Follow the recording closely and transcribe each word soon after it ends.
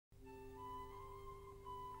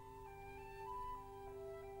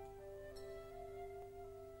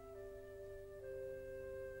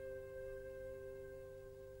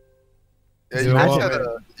Yeah, Is you it guys all had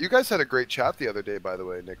right? a great chat the other day, by the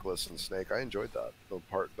way, Nicholas and Snake. I enjoyed that. The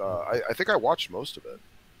part I think I watched most of it.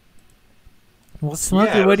 Well,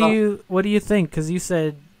 Smokey, Yeah, it was all. what do you think? Because you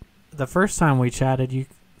said the first time we chatted, you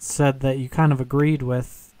said that you kind of agreed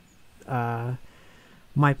with uh,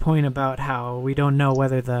 my point about how we don't know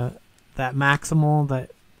whether the that maximal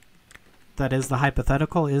that is the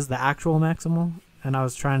hypothetical is the actual maximal, and I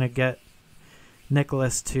was trying to get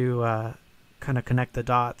Nicholas to kind of connect the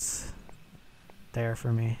dots there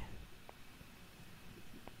for me.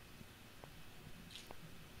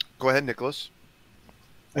 Go ahead, Nicholas.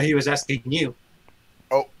 He was asking you,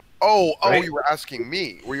 Oh, oh! right? You were asking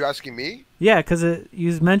me. Were you asking me? Yeah, because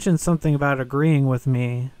you mentioned something about agreeing with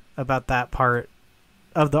me about that part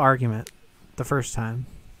of the argument the first time.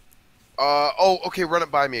 Oh, okay. Run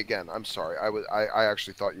it by me again. I'm sorry. I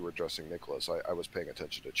actually thought you were addressing Nicholas. I was paying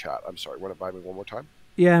attention to chat. I'm sorry. Run it by me one more time.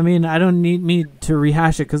 Yeah, I mean, I don't need me to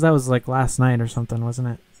rehash it because that was like last night or something, wasn't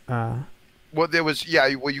it? Well, there was,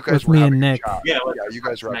 yeah. Well, you guys With were me and having a Nick. chat. Yeah, Yeah, you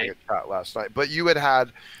guys last were having night. a chat last night. But you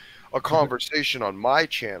had a conversation on my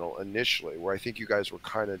channel initially, where I think you guys were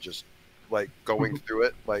kind of just like going through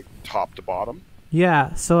it, like top to bottom.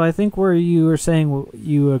 Yeah, so I think where you were saying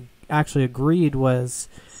you actually agreed was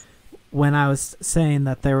when I was saying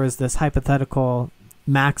that there was this hypothetical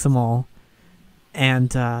maximal,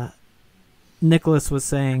 and Nicholas was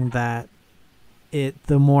saying that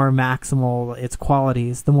the more maximal its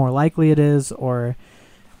qualities, the more likely it is, or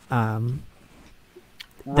um,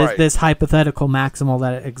 Right. this hypothetical maximal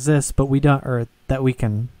that it exists, but we don't, or that we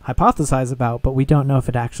can hypothesize about, but we don't know if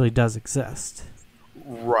it actually does exist.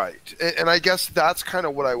 Right. And I guess that's kind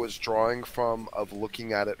of what I was drawing from, of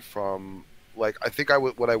looking at it from, like, I think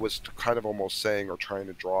what I was kind of almost saying or trying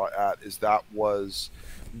to draw at is that was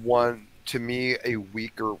one, to me, a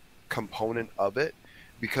weaker component of it,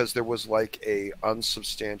 because there was like a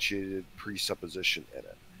unsubstantiated presupposition in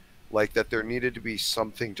it. Like that there needed to be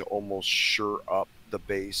something to almost sure up the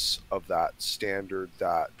base of that standard,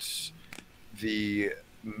 that the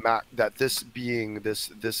that this being this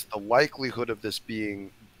the likelihood of this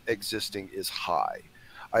being existing is high.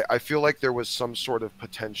 I feel like there was some sort of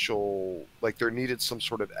potential, like there needed some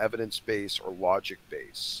sort of evidence base or logic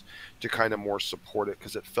base to kind of more support it,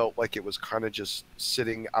 because it felt like it was kind of just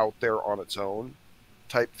sitting out there on its own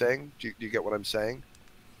type thing. Do you get what I'm saying?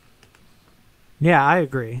 Yeah, I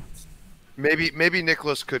agree. Maybe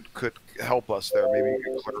Nicholas could help us there. Maybe he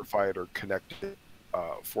could clarify it or connect it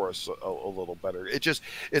for us a little better.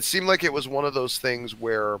 It seemed like it was one of those things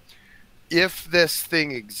where if this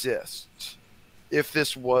thing exists, if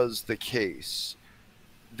this was the case,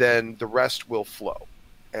 then the rest will flow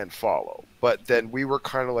and follow. But then we were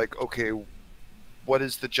kind of like, okay, what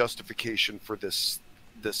is the justification for this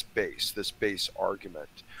base argument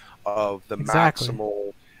of the Exactly.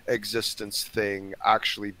 maximal existence thing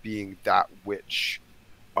actually being that which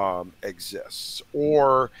exists?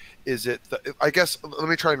 Or is it I guess, let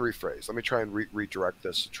me try and rephrase, let me try and redirect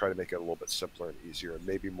this to try to make it a little bit simpler and easier and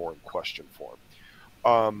maybe more in question form.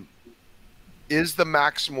 um, is the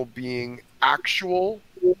maximal being actual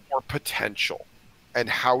or potential, and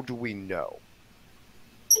how do we know?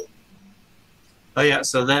 Oh yeah.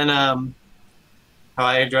 So then, how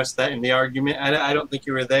I addressed that in the argument, I don't think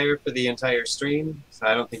you were there for the entire stream, so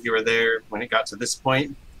I don't think you were there when it got to this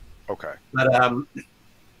point. Okay. But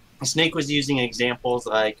Snake was using examples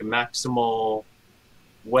like maximal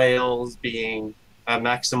whales being a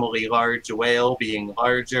maximally large whale being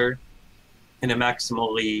larger, and a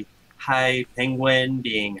maximally high penguin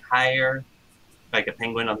being higher, like a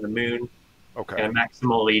penguin on the moon, Okay. and a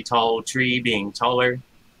maximally tall tree being taller.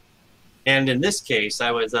 And in this case,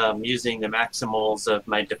 I was using the maximals of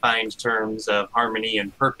my defined terms of harmony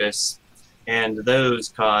and purpose, and those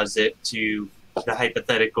cause the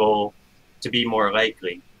hypothetical to be more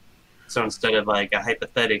likely. So instead of like a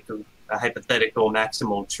hypothetical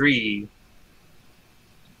maximal tree,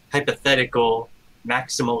 hypothetical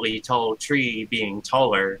maximally tall tree being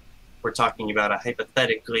taller, we're talking about a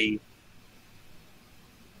hypothetically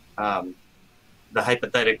um, the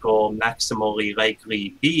hypothetical maximally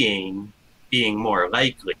likely being more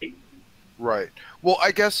likely. Right. Well,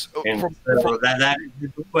 I guess And from so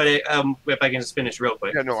but if I can just finish real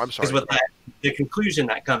quick, yeah, no, I'm because sorry. the conclusion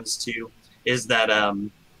that comes to is that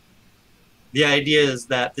the idea is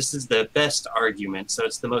that this is the best argument, so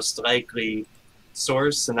it's the most likely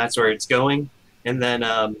source, and that's where it's going. And then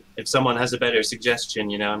if someone has a better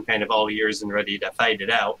suggestion, I'm kind of all ears and ready to fight it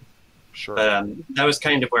out. Sure. But that was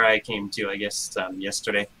kind of where I came to, I guess,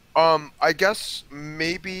 yesterday. I guess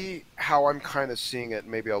maybe how I'm kind of seeing it,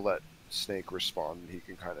 maybe I'll let Snake respond and he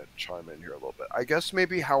can kind of chime in here a little bit. I guess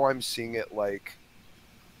maybe how I'm seeing it, like,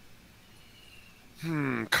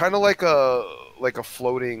 Kind of like a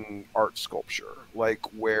floating art sculpture, like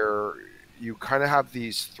where you kind of have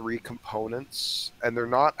these three components, and they're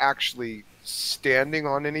not actually standing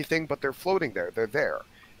on anything, but they're floating there. They're there,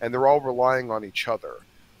 and they're all relying on each other,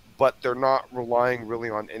 but they're not relying really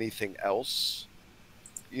on anything else.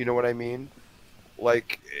 You know what I mean?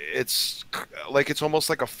 Like it's it's almost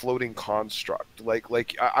like a floating construct.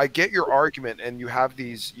 I get your argument, and you have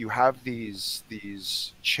these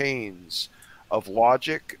chains of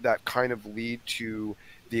logic that kind of lead to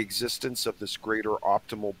the existence of this greater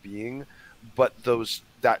optimal being, but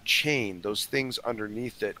that chain, those things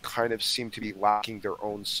underneath it, kind of seem to be lacking their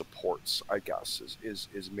own supports. I guess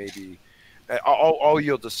is maybe. I'll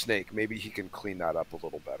yield to Snake. Maybe he can clean that up a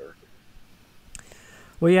little better.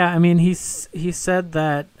 Well, yeah, I mean, he said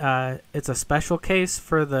that it's a special case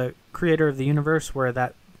for the creator of the universe where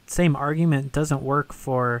that same argument doesn't work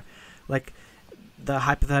for, like, the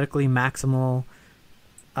hypothetically maximal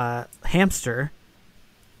hamster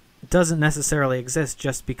doesn't necessarily exist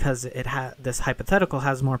just because this hypothetical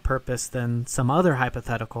has more purpose than some other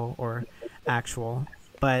hypothetical or actual.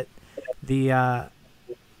 But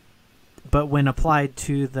but when applied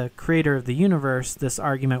to the creator of the universe, this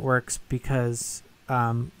argument works because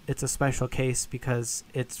it's a special case because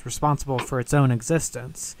it's responsible for its own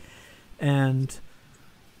existence. And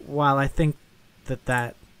while I think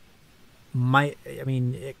that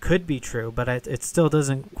it could be true, but it still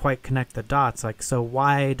doesn't quite connect the dots. Like, so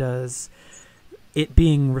why does it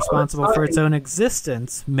being responsible for its own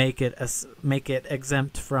existence make it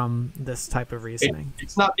exempt from this type of reasoning?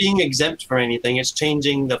 It's not being exempt from anything. It's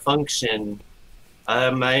changing the function.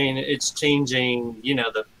 It's changing,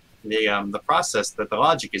 the process that the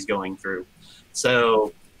logic is going through.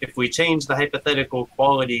 So if we change the hypothetical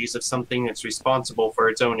qualities of something that's responsible for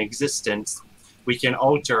its own existence, we can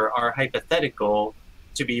alter our hypothetical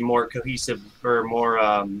to be more cohesive or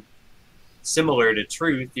more similar to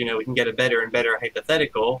truth. We can get a better and better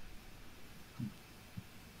hypothetical.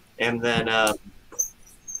 And then I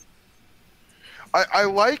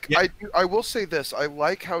will say this. I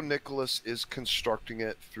like how Nicholas is constructing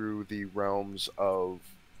it through the realms of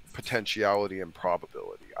potentiality and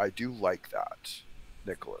probability. I do like that,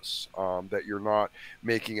 Nicholas. That you're not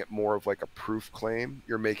making it more of like a proof claim.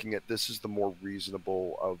 You're making it, this is the more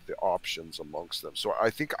reasonable of the options amongst them. So I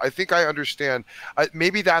think I understand.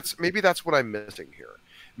 Maybe that's what I'm missing here.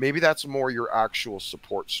 Maybe that's more your actual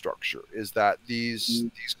support structure. Is that these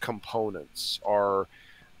components are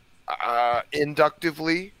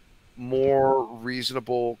inductively more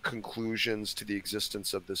reasonable conclusions to the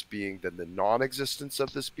existence of this being than the non-existence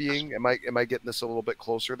of this being. Am I getting this a little bit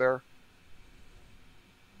closer there?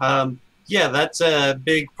 Yeah, that's a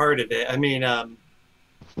big part of it.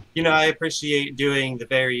 I appreciate doing the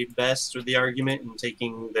very best with the argument and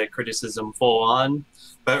taking the criticism full on,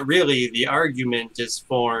 but really the argument is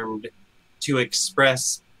formed to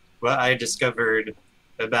express what I discovered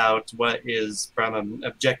about what is, from an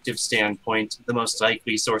objective standpoint, the most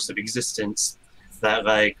likely source of existence.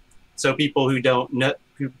 So people who don't know,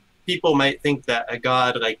 people might think that a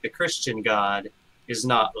God like the Christian God is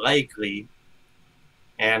not likely,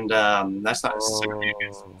 and that's not necessarily a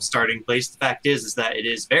good starting place. The fact is that it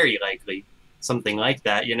is very likely, something like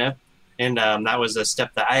that, and that was a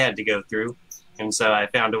step that I had to go through, and so I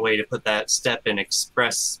found a way to put that step and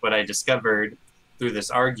express what I discovered through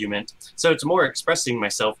this argument. So it's more expressing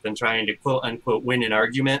myself than trying to quote unquote win an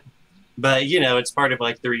argument. But it's part of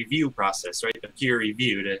like the review process, right? The peer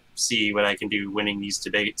review to see what I can do winning these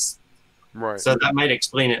debates. Right. So that might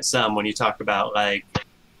explain it some when you talk about like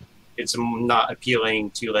it's not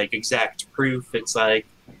appealing to like exact proof. It's like,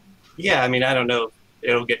 yeah, I don't know if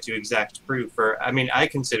it'll get to exact proof, or I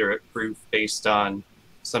consider it proof based on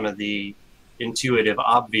some of the intuitive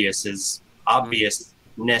obviousnesses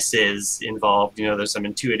involved. There's some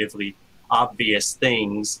intuitively obvious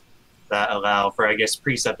things that allow for, I guess,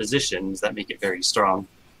 presuppositions that make it very strong.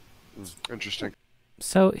 Interesting.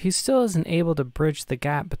 So he still isn't able to bridge the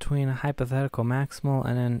gap between a hypothetical maximal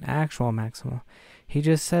and an actual maximal. He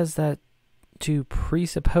just says that to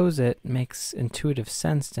presuppose it makes intuitive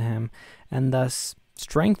sense to him and thus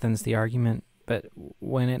strengthens the argument, but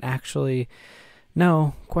when it actually...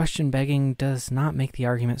 No, question begging does not make the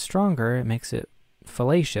argument stronger, it makes it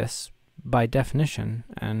fallacious by definition,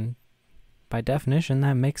 and by definition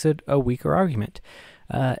that makes it a weaker argument.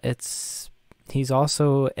 He's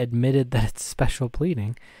also admitted that it's special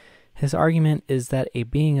pleading. His argument is that a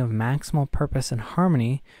being of maximal purpose and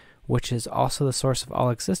harmony, which is also the source of all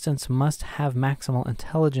existence, must have maximal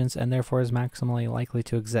intelligence and therefore is maximally likely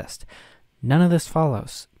to exist. None of this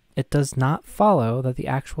follows. It does not follow that the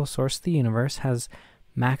actual source of the universe has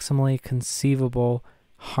maximally conceivable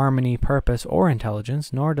harmony, purpose, or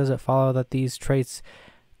intelligence, nor does it follow that these traits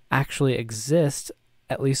actually exist,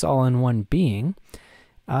 at least all in one being.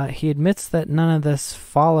 He admits that none of this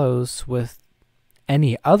follows with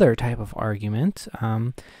any other type of argument.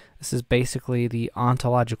 This is basically the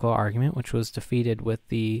ontological argument, which was defeated with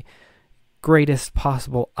the greatest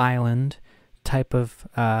possible island type of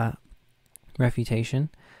refutation.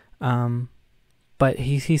 But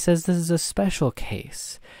he says this is a special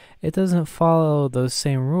case. It doesn't follow those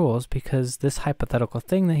same rules because this hypothetical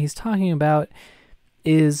thing that he's talking about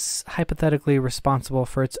is hypothetically responsible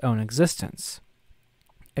for its own existence.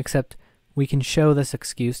 Except we can show this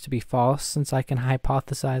excuse to be false since I can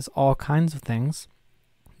hypothesize all kinds of things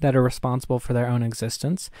that are responsible for their own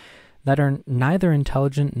existence that are neither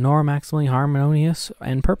intelligent nor maximally harmonious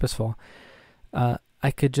and purposeful.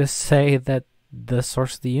 I could just say that the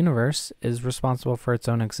source of the universe is responsible for its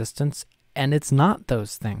own existence, and it's not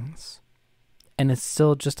those things. And it's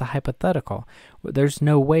still just a hypothetical. There's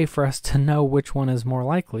no way for us to know which one is more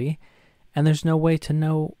likely, and there's no way to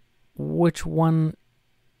know which one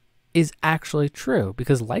is actually true,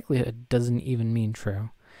 because likelihood doesn't even mean true.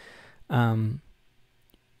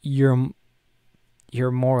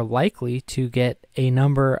 You're more likely to get a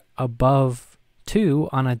number above 2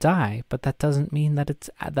 on a die, but that doesn't mean that it's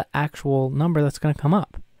the actual number that's going to come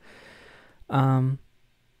up.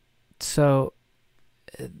 So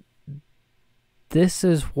this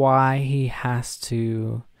is why he has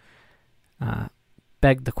to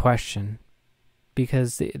beg the question,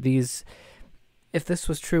 because if this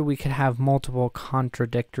was true, we could have multiple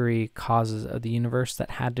contradictory causes of the universe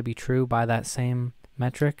that had to be true by that same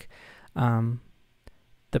metric.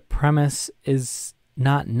 The premise is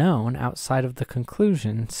not known outside of the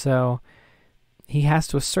conclusion, so he has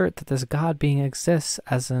to assert that this God being exists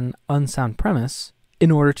as an unsound premise in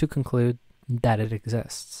order to conclude that it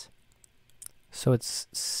exists. So it's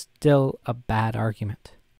still a bad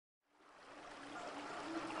argument.